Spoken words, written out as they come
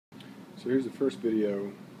So here's the first video.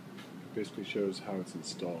 It basically shows how it's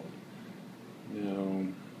installed. Now,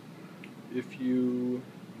 if you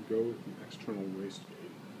go with the external wastegate,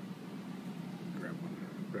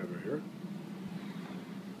 grab it here,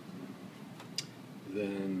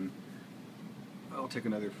 then I'll take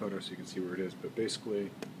another photo so you can see where it is. But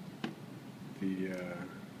basically, the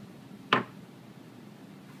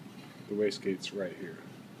wastegate's right here.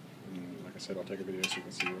 And like I said, I'll take a video so you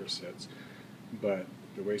can see where it sits. But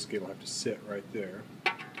the wastegate will have to sit right there,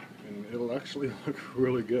 and it'll actually look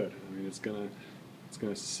really good. I mean, it's gonna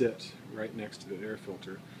sit right next to the air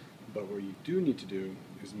filter. But what you do need to do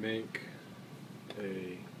is make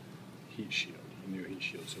a heat shield, a new heat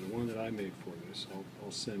shield. So the one that I made for this,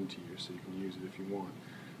 I'll send to you so you can use it if you want.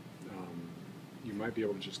 You might be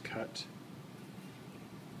able to just cut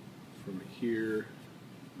from here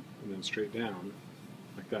and then straight down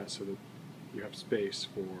like that, so that you have space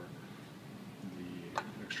for the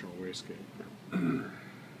external wastegate.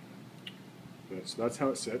 So that's how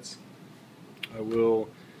it sits. I will,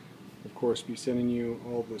 of course, be sending you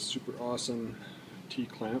all the super awesome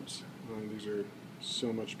T-clamps. These are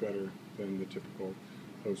so much better than the typical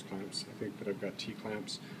hose clamps. I think that I've got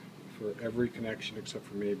T-clamps for every connection except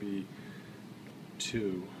for maybe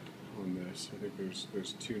 2 on this. I think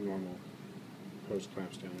there's 2 normal hose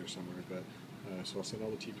clamps down there somewhere. But so I'll send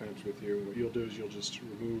all the T-clamps with you. What you'll do is you'll just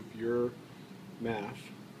remove your MAF.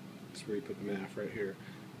 That's where you put the MAF right here.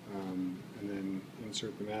 And then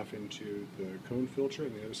insert the MAF into the cone filter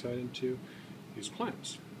and the other side into these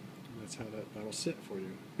clamps. And that's how that'll sit for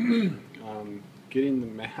you. Getting the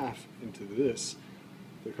MAF into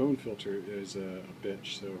the cone filter is a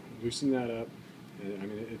bitch. So loosen that up, and I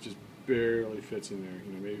mean it just barely fits in there.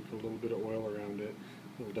 You know, maybe put a little bit of oil around it,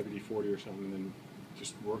 a little WD-40 or something, and then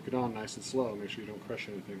just work it on nice and slow. Make sure you don't crush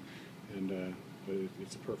anything, and but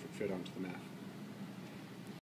it's a perfect fit onto the MAF.